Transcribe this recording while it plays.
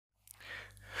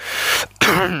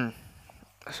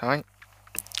Sorry.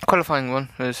 Qualifying one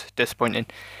was disappointing,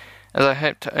 as I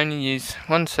hoped to only use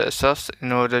one set of softs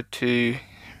in order to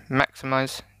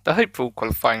maximise the hopeful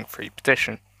qualifying free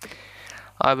position.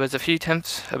 I was a few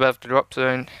tenths above the drop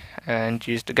zone and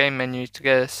used the game menu to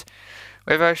guess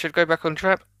whether I should go back on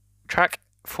track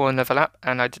for another lap,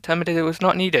 and I determined it was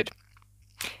not needed.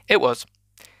 It was.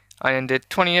 I ended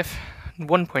 20th,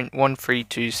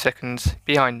 1.132 seconds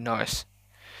behind Norris.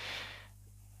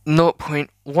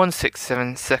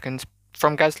 0.167 seconds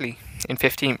from Gasly in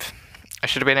 15th. I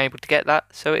should have been able to get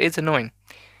that, so it is annoying.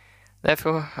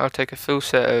 Therefore, I'll take a full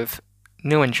set of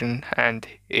new engine and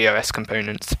EOS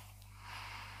components.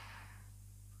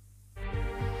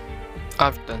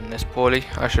 I've done this poorly.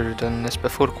 I should have done this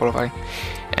before the qualifying.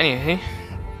 Anyway,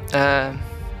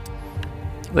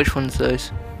 which one's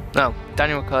those? No,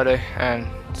 Daniel Ricciardo and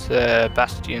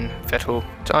Sebastian Vettel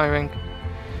tiring.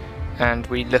 And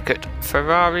we look at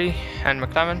Ferrari and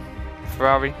McLaren.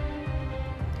 Ferrari,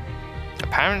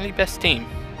 apparently best team.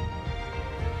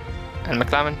 And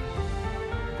McLaren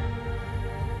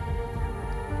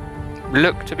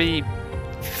look to be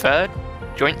third,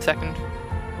 joint second.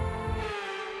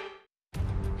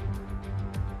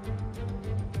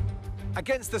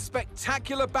 Against the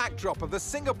spectacular backdrop of the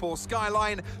Singapore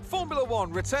skyline, Formula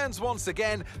One returns once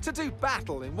again to do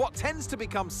battle in what tends to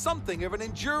become something of an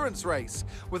endurance race,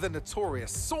 with the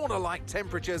notorious sauna-like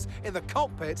temperatures in the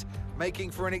cockpit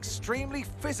making for an extremely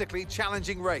physically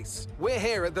challenging race. We're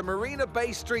here at the Marina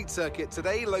Bay Street Circuit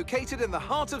today, located in the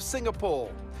heart of Singapore.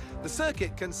 The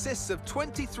circuit consists of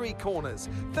 23 corners,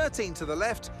 13 to the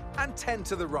left and 10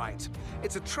 to the right.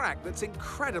 It's a track that's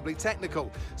incredibly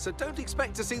technical, so don't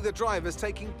expect to see the drivers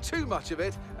taking too much of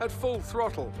it at full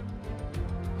throttle.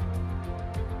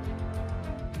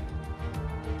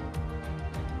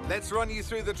 Let's run you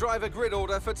through the driver grid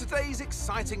order for today's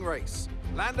exciting race.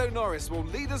 Lando Norris will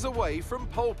lead us away from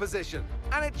pole position,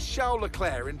 and it's Charles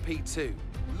Leclerc in P2.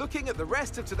 Looking at the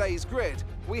rest of today's grid,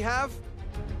 we have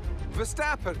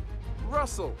Verstappen,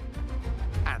 Russell,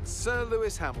 and Sir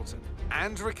Lewis Hamilton,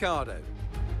 and Ricciardo,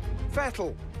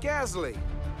 Vettel, Gasly,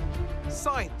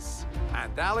 Sainz,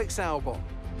 and Alex Albon,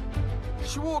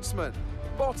 Schwartzman,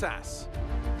 Bottas,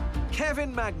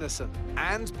 Kevin Magnussen,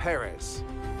 and Perez,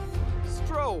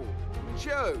 Stroll,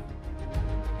 Zhou,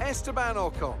 Esteban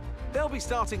Ocon. They'll be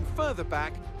starting further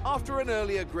back after an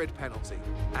earlier grid penalty,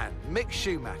 and Mick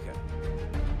Schumacher,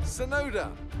 Tsunoda,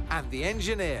 and the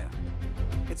engineer.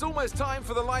 It's almost time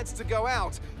for the lights to go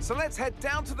out, so let's head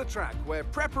down to the track where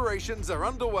preparations are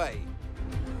underway.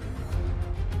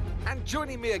 And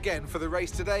joining me again for the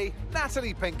race today,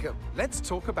 Natalie Pinkham. Let's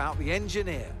talk about the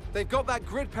engineer. They've got that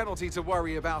grid penalty to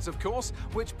worry about, of course,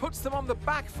 which puts them on the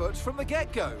back foot from the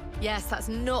get-go. Yes, that's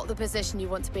not the position you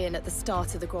want to be in at the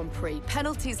start of the Grand Prix.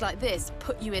 Penalties like this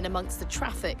put you in amongst the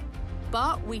traffic.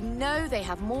 But we know they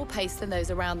have more pace than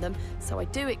those around them, so I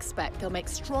do expect they'll make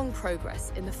strong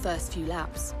progress in the first few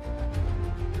laps.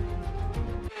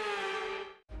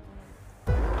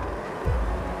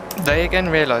 They again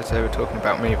realised they were talking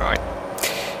about me, right?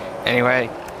 Anyway,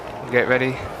 we'll get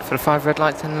ready for the 5 red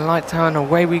lights and the lights out, and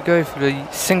away we go for the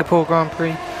Singapore Grand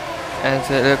Prix,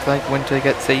 as it looks like Winter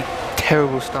gets a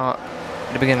terrible start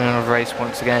at the beginning of the race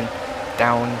once again.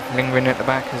 Down, lingering at the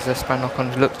back as Esteban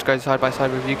Ocon looks to go side by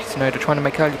side with Yuki Tsunoda, trying to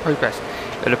make early progress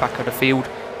at the back of the field,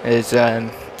 as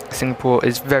Singapore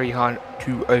is very hard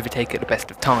to overtake at the best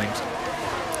of times.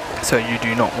 So you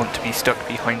do not want to be stuck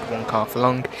behind one car for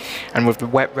long, and with the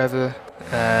wet weather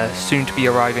soon to be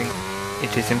arriving,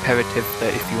 it is imperative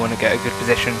that if you want to get a good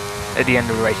position at the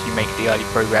end of the race, you make the early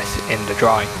progress in the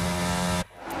dry.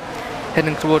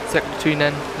 Heading towards Sector 2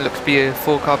 then, it looks to be a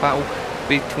 4-car battle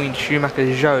between Schumacher,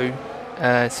 Zhou,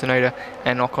 Tsunoda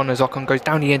and Ocon, as Ocon goes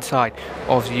down the inside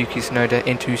of Yuki Tsunoda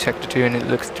into Sector 2, and it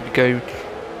looks to go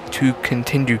to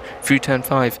continue through Turn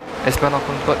 5. Esteban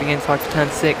Ocon's got the inside for Turn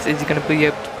 6. Is he going to be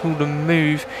able to pull the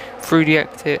move through the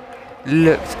exit?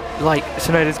 Looks like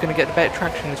Tsunoda's going to get the better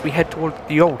traction as we head towards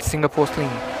the old Singapore sling,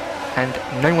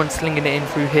 and no one's slinging it in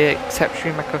through here except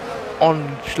Schumacher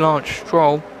on Lance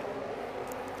Stroll,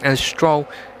 as Stroll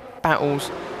battles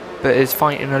but is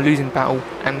fighting a losing battle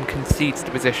and concedes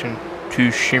the position to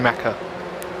Schumacher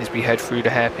as we head through the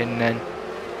hairpin. Then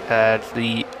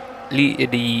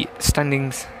the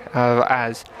standings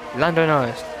as Lando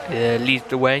Norris leads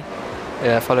the way,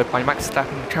 followed by Max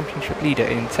Verstappen, the championship leader,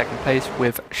 in second place,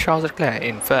 with Charles Leclerc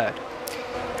in third.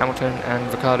 Hamilton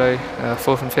and Ricciardo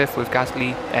 4th and 5th, with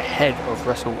Gasly ahead of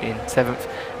Russell in 7th,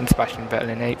 and Sebastian Vettel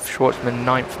in 8th, Schwartzman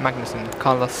 9th, Magnussen,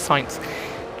 Carlos Sainz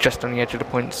just on the edge of the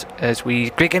points as we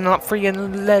begin lap 3,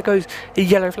 and there goes a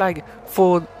yellow flag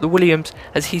for the Williams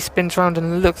as he spins around,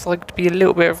 and it looks like to be a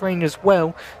little bit of rain as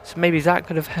well, so maybe that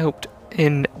could have helped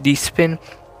in the spin.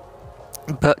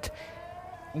 But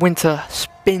Winter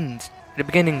spins at the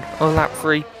beginning of lap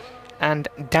 3 and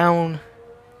down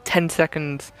 10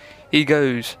 seconds he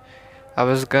goes. I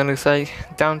was going to say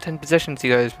down 10 positions he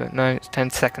goes, but no, it's 10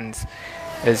 seconds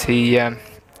as he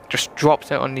just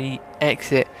drops it on the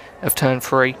exit of turn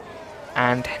 3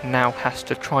 and now has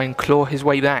to try and claw his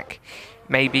way back.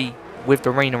 Maybe with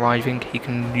the rain arriving he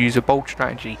can use a bold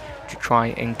strategy to try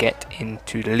and get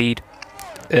into the lead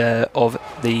of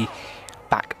the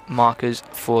back markers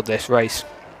for this race.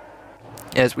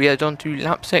 As we head on to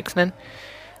lap 6 then,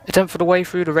 a tenth of the way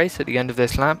through the race at the end of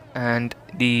this lap, and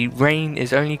the rain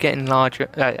is only getting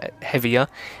heavier,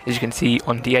 as you can see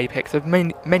on the apex of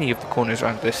many of the corners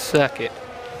around this circuit.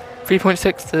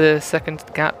 3.6 seconds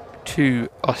gap to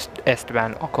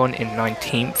Esteban Ocon in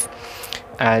 19th,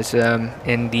 as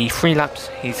in the 3 laps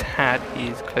he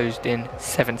is closed in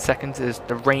 7 seconds as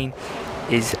the rain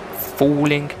is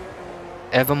falling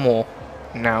ever more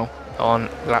now on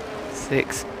lap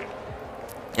 6.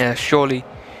 Surely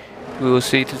we will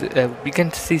see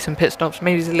begin to see some pit stops.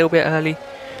 Maybe it's a little bit early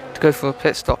to go for a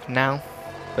pit stop now,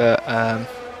 but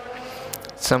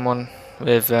someone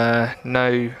with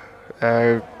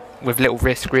with little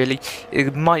risk really,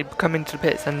 it might come into the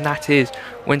pits, and that is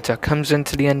Winter. Comes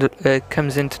into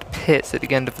the pits at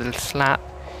the end of the lap.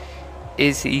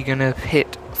 Is he gonna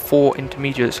pit for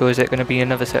intermediates, or is it going to be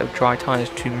another set of dry tyres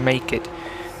to make it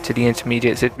to the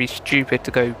intermediates? It'd be stupid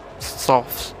to go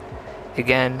softs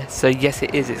again, so yes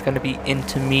it is, it's going to be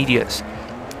intermediates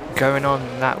going on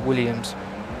that Williams.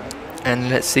 And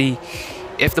let's see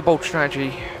if the bold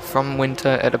strategy from Winter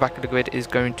at the back of the grid is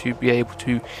going to be able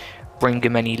to bring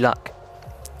him any luck.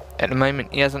 At the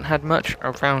moment he hasn't had much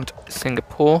around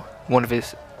Singapore, one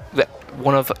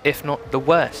of if not the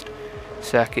worst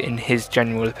circuit in his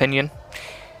general opinion.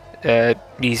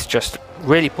 He's just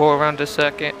really poor around the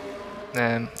circuit,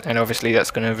 and obviously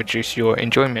that's going to reduce your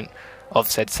enjoyment of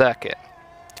said circuit.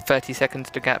 30 seconds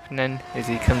to gap then as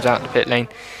he comes out the pit lane,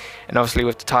 and obviously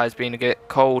with the tyres being a bit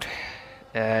cold,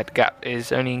 the gap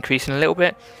is only increasing a little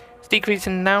bit. It's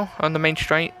decreasing now on the main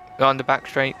straight, on the back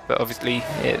straight, but obviously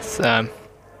it's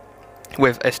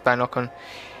with Esteban Ocon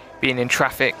being in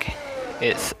traffic,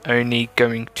 it's only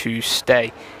going to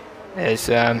stay. As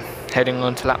heading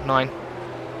on to lap 9,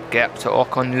 gap to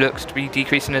Ocon looks to be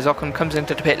decreasing as Ocon comes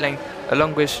into the pit lane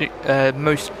along with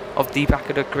most of the back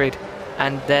of the grid,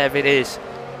 and there it is.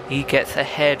 He gets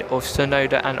ahead of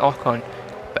Tsunoda and Ocon,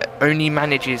 but only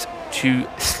manages to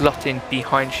slot in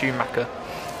behind Schumacher.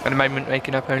 At the moment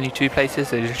making up only 2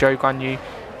 places, there's Zhou Guanyu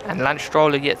and Lance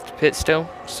Stroll are yet to pit still,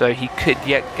 so he could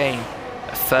yet gain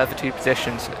a further 2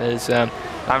 positions as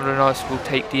Lando Norris will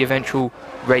take the eventual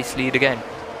race lead again.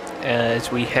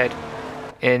 As we head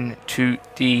into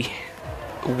the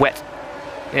wet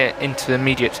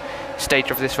intermediate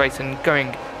stage of this race, and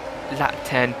going lap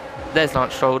 10, there's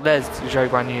Lance Stroll, there's Zhou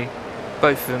Guanyu,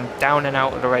 both of them down and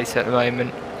out of the race at the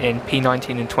moment in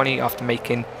P19 and 20 after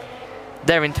making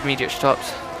their intermediate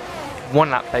stops 1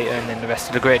 lap later than the rest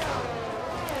of the grid.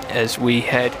 As we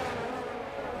head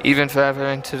even further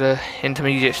into the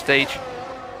intermediate stage,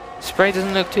 spray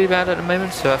doesn't look too bad at the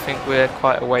moment, so I think we're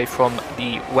quite away from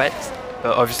the wet,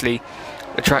 but obviously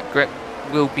the track grip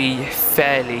will be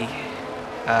fairly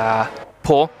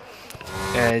poor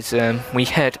as we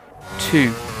head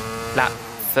to lap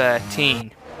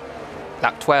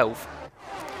 12,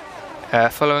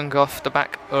 following off the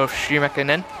back of Schumacher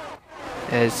then,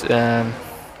 as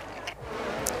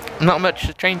not much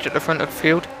to change at the front of the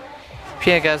field.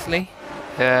 Pierre Gasly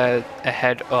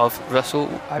ahead of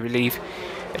Russell, I believe.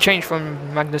 A change from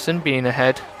Magnussen being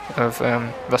ahead of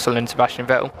Russell and Sebastian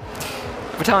Vettel.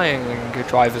 Retiring good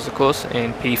drivers, of course,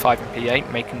 in P5 and P8,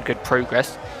 making good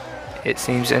progress, it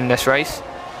seems, in this race.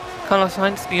 Carlos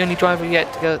Sainz, the only driver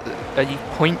yet to get a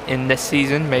point in this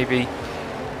season. Maybe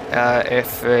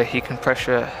if he can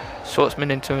pressure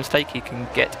Schwartzman into a mistake, he can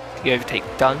get the overtake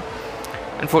done.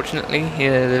 Unfortunately,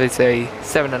 there is a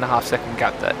 7.5 second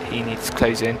gap that he needs to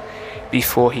close in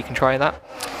before he can try that.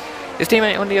 His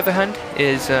teammate, on the other hand,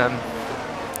 is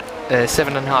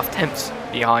 7.5 tenths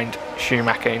behind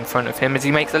Schumacher in front of him, as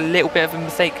he makes a little bit of a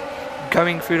mistake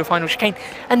going through the final chicane,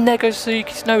 and there goes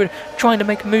Suzuki Tsunoda trying to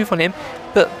make a move on him,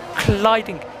 but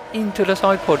colliding into the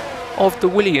side pod of the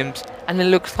Williams, and it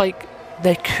looks like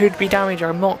there could be damage.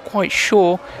 I'm not quite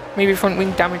sure. Maybe front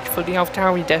wing damage for the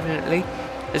AlphaTauri, definitely.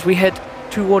 As we head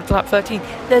towards lap 13,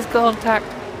 there's contact,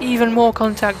 even more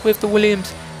contact with the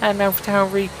Williams and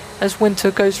AlphaTauri as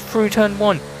Winter goes through turn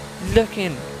 1.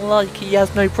 looking like he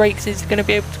has no brakes. Is he going to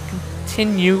be able to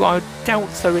continue? I doubt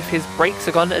so if his brakes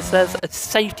are gone, as there's a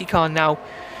safety car now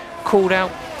called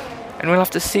out. And we'll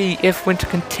have to see if Winter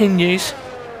continues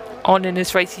on in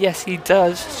this race. Yes, he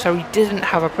does. So he didn't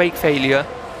have a brake failure.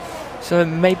 So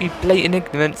maybe blatant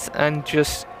ignorance and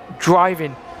just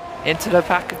driving into the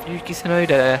back of Yuki Tsunoda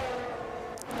there.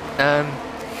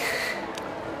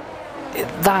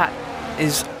 That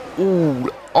is all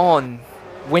on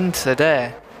Winter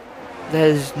there.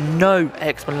 There's no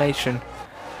explanation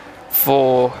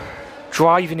for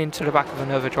driving into the back of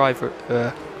another driver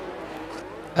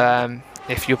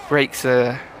if your brakes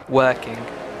are working,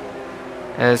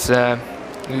 as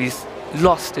he's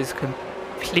lost his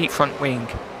complete front wing.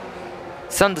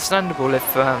 It's understandable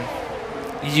if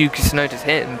Yuki Tsunoda's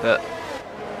hit him, but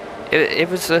it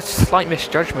was a slight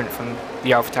misjudgment from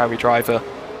the AlphaTauri driver.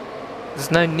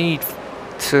 There's no need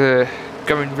to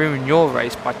go and ruin your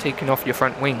race by taking off your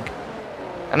front wing.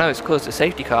 I know it's caused a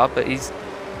safety car, but he's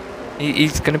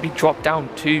going to be dropped down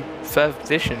 2 further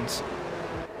positions,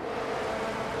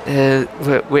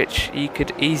 which he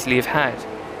could easily have had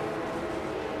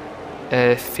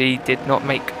if he did not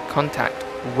make contact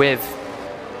with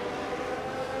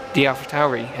the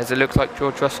AlphaTauri, as it looks like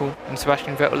George Russell and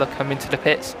Sebastian Vettel are coming to the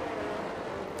pits.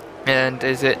 And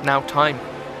is it now time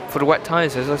for the wet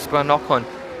tyres? As I spun knock on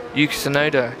Yuki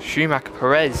Tsunoda, Schumacher,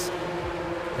 Perez.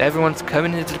 Everyone's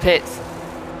coming into the pits.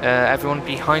 Everyone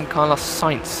behind Carlos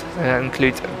Sainz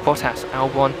includes Bottas,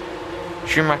 Albon,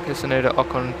 Schumacher, Tsunoda,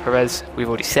 Ocon, Perez, we've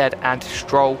already said, and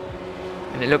Stroll.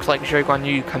 And it looks like Zhou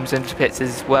Guanyu comes into the pits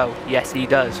as well. Yes, he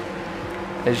does.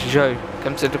 As Zhou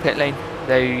comes to the pit lane,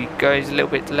 there he goes, a little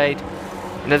bit delayed.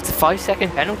 And there's a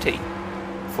 5-second penalty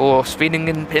for speeding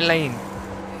in the pit lane.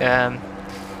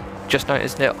 Just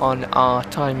noticed it on our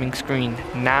timing screen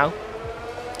now.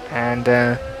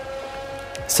 And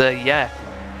so yeah,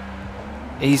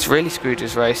 he's really screwed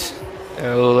his race.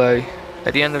 Although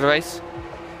at the end of the race,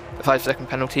 the 5-second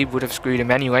penalty would have screwed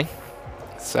him anyway,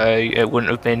 so it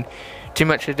wouldn't have been too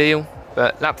much of a deal.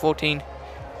 But lap 14,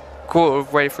 quarter of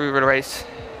the way through the race,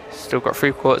 still got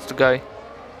 3 quarters to go.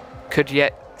 Could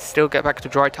yet still get back to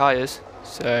dry tyres,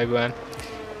 so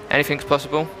anything's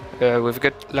possible with a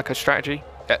good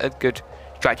good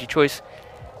strategy choice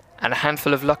and a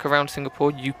handful of luck around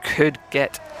Singapore. You could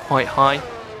get quite high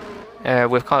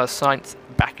with Carlos Sainz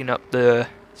backing up the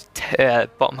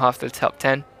bottom half of the top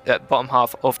 10, bottom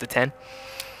half of the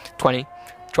 20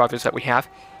 drivers that we have.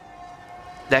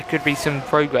 There could be some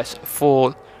progress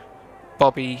for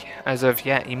Bobbi as of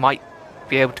yet. He might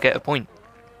be able to get a point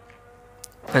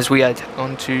as we head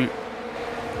on to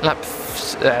lap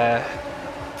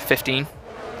 15,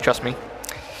 trust me,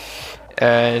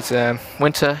 as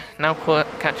Winter now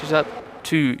catches up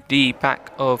to the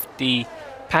back of the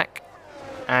pack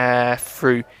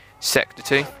through sector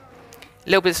 2. A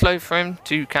little bit slow for him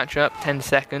to catch up, 10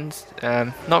 seconds,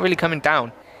 not really coming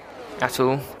down at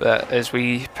all, but as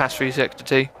we pass through sector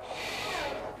 2,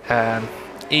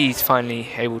 he's finally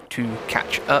able to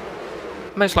catch up.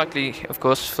 Most likely, of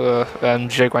course, for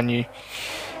Zhou Guanyu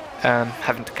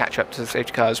having to catch up to the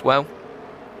safety car as well.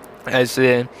 As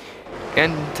enter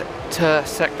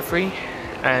sector 3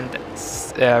 and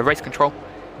race control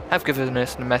have given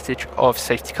us the message of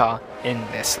safety car in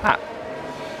this lap,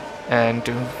 and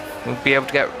we'll be able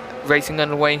to get racing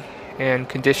underway in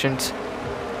conditions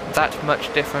that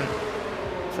much different,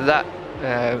 so that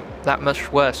much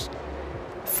worse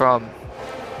from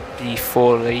the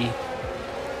Forley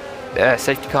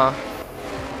safety car.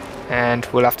 And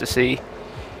we'll have to see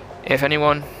if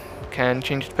anyone can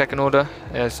change the pecking order,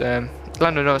 as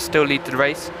Lando Norris still leads the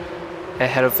race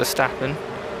ahead of Verstappen,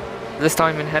 this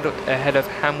time ahead of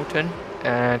Hamilton,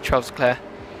 Charles Leclerc,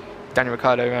 Daniel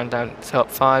Ricciardo round down top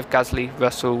 5, Gasly,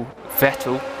 Russell,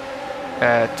 Vettel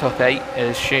top 8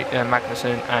 as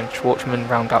Magnussen and Schwartzman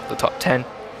round out the top 10.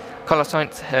 Carlos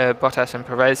Sainz, Bottas and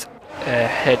Perez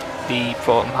head the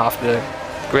bottom half of the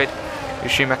grid,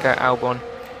 with Schumacher, Albon,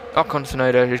 Ocon,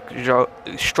 Tsunoda,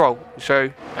 Stroll,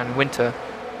 Zhou and Winter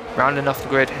rounding off the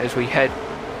grid as we head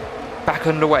back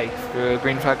underway through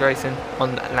green flag racing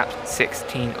on lap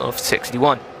 16 of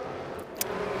 61.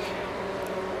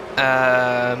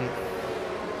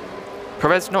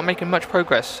 Perez not making much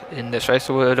progress in this race.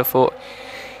 I would have thought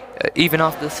even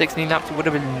after the 16 laps it would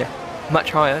have been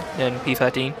much higher than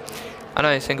P13. I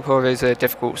know Singapore is a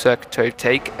difficult circuit to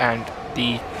overtake, and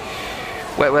the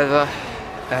wet weather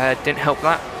didn't help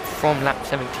that from lap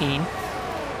 17,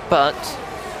 but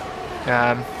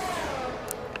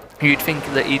you'd think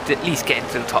that he'd at least get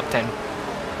into the top 10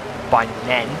 by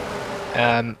then,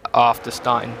 after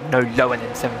starting no lower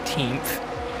than 17th.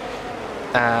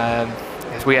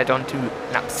 as we head on to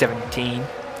lap 17.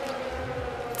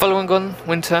 Following on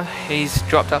Winter, he's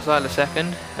dropped outside a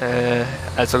second,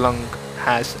 as along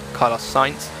has Carlos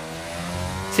Sainz.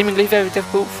 Seemingly very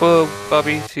difficult for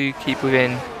Bobbi to keep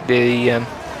within the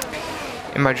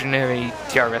imaginary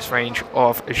DRS range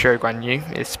of Zhou Guanyu,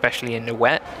 especially in the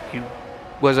wet. He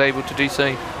was able to do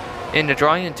so in the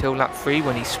dry until lap 3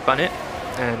 when he spun it,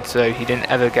 and so he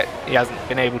hasn't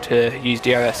been able to use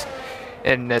DRS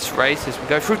in this race as we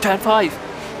go through turn 5,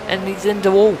 and he's in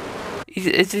the wall.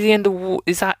 Is he in the wall?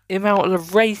 Is that him out of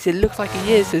the race? It looks like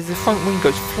he is, as the front wing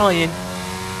goes flying,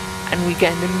 and we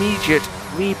get an immediate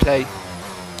replay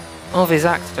of his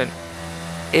accident.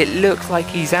 It looks like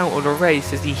he's out of the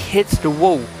race as he hits the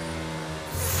wall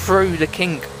through the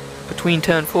kink between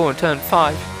turn 4 and turn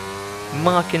 5,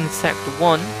 marking sector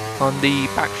 1 on the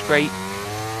back straight.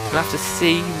 We'll have to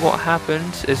see what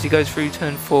happens as he goes through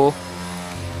turn 4.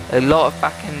 A lot of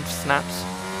back end snaps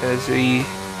as he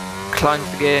climbs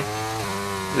the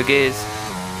gears,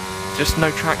 just no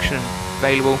traction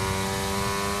available.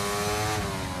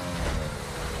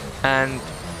 And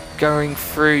going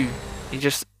through, he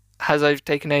just has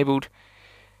overtake enabled,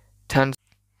 turns.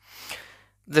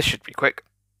 This should be quick.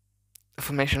 The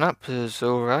formation up is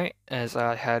alright, as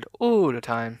I had all the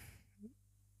time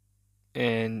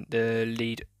in the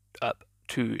lead up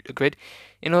to the grid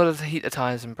in order to heat the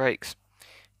tyres and brakes.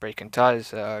 Brake and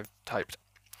tyres I've typed.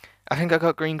 I think I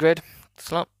got green grid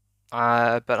slot,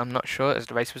 but I'm not sure as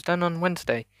the race was done on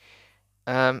Wednesday.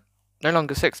 No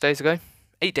longer 6 days ago,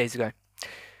 8 days ago.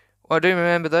 What I do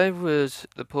remember though was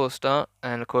the poor start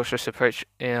and the cautious approach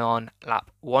on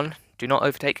lap 1. Do not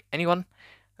overtake anyone.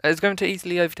 It's going to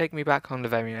easily overtake me back on the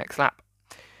very next lap.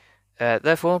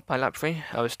 Therefore, by lap 3,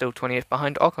 I was still 20th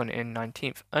behind Ocon in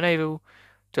 19th, unable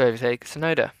to overtake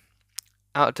Tsunoda.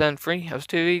 Out of turn 3, I was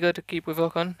too eager to keep with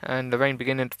Ocon, and the rain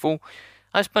beginning to fall,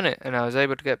 I spun it and I was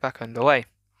able to get back underway.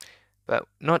 But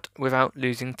not without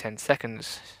losing 10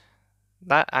 seconds.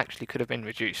 That actually could have been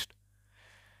reduced.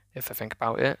 If I think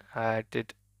about it, I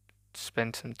did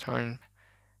spend some time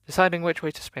deciding which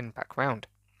way to spin back round.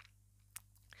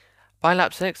 By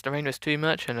lap 6, the rain was too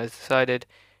much and I decided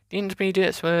the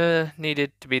intermediates were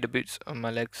needed to be the boots on my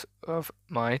legs of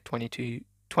my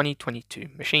 2022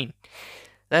 machine.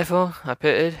 Therefore, I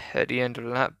pitted at the end of the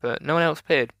lap, but no one else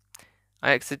pitted.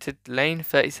 I exited the lane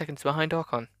 30 seconds behind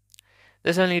Ocon.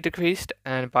 This only decreased,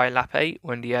 and by lap 8,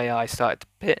 when the AI started to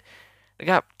pit, the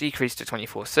gap decreased to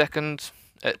 24 seconds.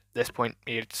 At this point,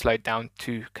 he had slowed down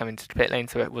to come into the pit lane,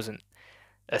 so it wasn't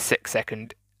a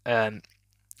 6-second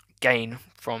gain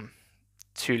from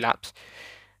 2 laps.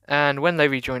 And when they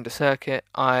rejoined the circuit,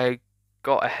 I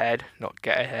got ahead, not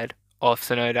get ahead, of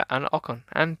Tsunoda and Ocon,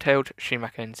 and tailed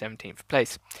Schumacher in 17th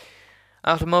place.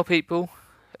 After more people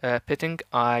pitting,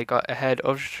 I got ahead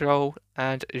of Joel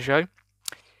and Zhou,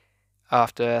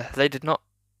 after they did not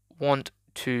want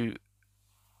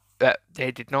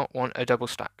a double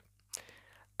stack.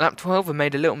 Lap 12, I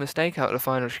made a little mistake out of the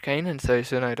final chicane, and so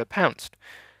Tsunoda pounced,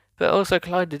 but also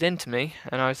collided into me,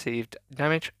 and I received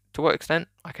damage. To what extent,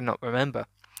 I cannot remember.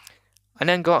 I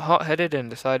then got hot-headed and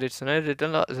decided Tsunoda did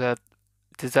not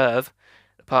deserve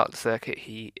the part of the circuit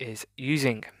he is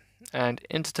using. And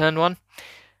into turn 1,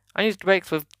 I used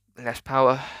brakes with less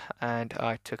power, and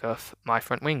I took off my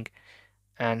front wing.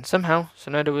 And somehow,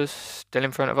 Tsunoda was still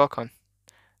in front of Ocon,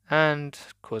 and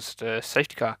caused a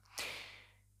safety car.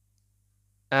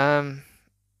 I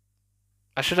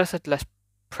should have said less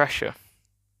pressure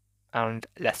and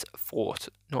less force,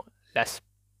 not less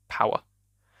power.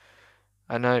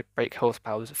 I know brake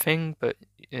horsepower is a thing, but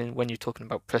when you're talking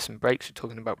about pressing brakes, you're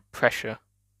talking about pressure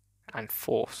and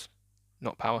force,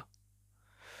 not power.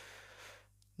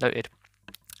 Noted.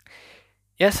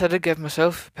 Yes, I did give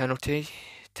myself a penalty,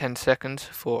 10 seconds,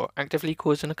 for actively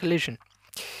causing a collision.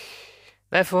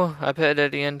 Therefore, I pitted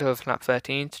at the end of lap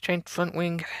 13 to change front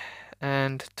wing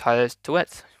and tyres to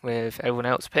wet, with everyone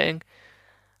else pitting.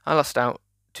 I lost out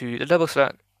to the double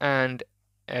stack, and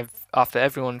after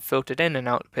everyone filtered in and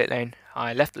out the pit lane,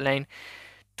 I left the lane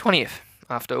 20th,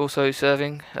 after also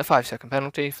serving a 5-second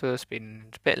penalty for speeding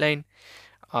into pit lane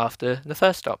after the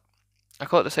first stop. I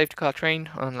caught the safety car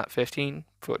train on lap 15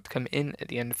 for it to come in at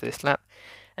the end of this lap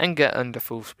and get under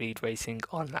full speed racing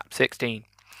on lap 16.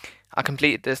 I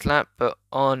completed this lap, but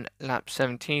on lap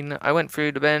 17 I went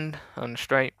through the bend on the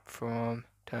straight from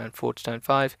turn 4 to turn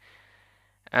 5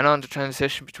 and on the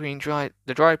transition between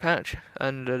the dry patch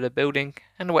under the building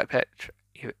and the wet patch.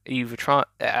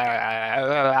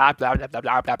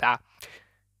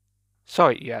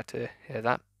 Sorry you had to hear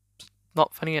that. It's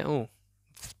not funny at all.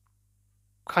 It's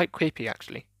quite creepy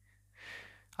actually.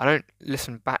 I don't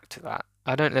listen back to that.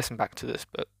 I don't listen back to this,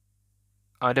 but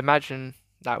I'd imagine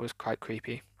That was quite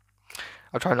creepy.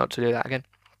 I'll try not to do that again.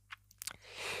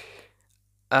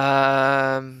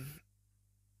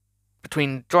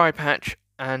 Between dry patch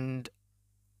and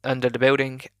under the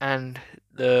building and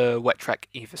the wet track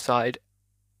either side,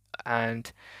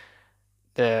 and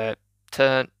the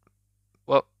turn.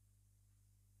 Well,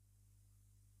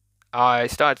 I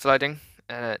started sliding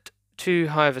at too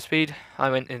high of a speed. I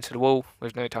went into the wall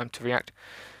with no time to react,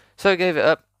 so I gave it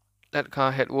up, let the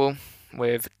car hit the wall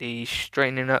with the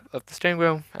straightening up of the steering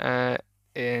wheel,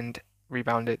 and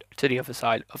rebounded to the other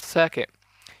side of the circuit.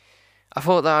 I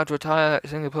thought that I'd retire at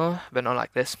Singapore, but not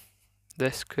like this.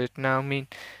 This could now mean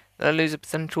that I lose a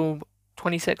potential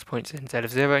 26 points instead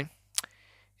of 0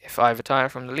 if I retire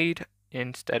from the lead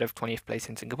instead of 20th place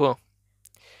in Singapore.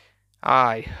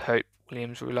 I hope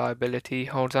Williams' reliability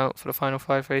holds out for the final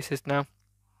 5 races now.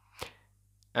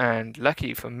 And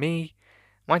lucky for me,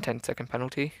 my 10-second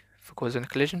penalty for causing a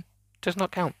collision does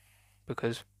not count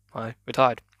because I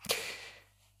retired.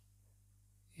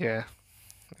 Yeah,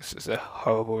 this is a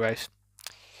horrible race.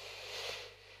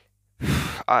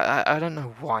 I don't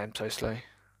know why I'm so slow.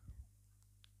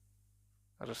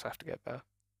 I just have to get better.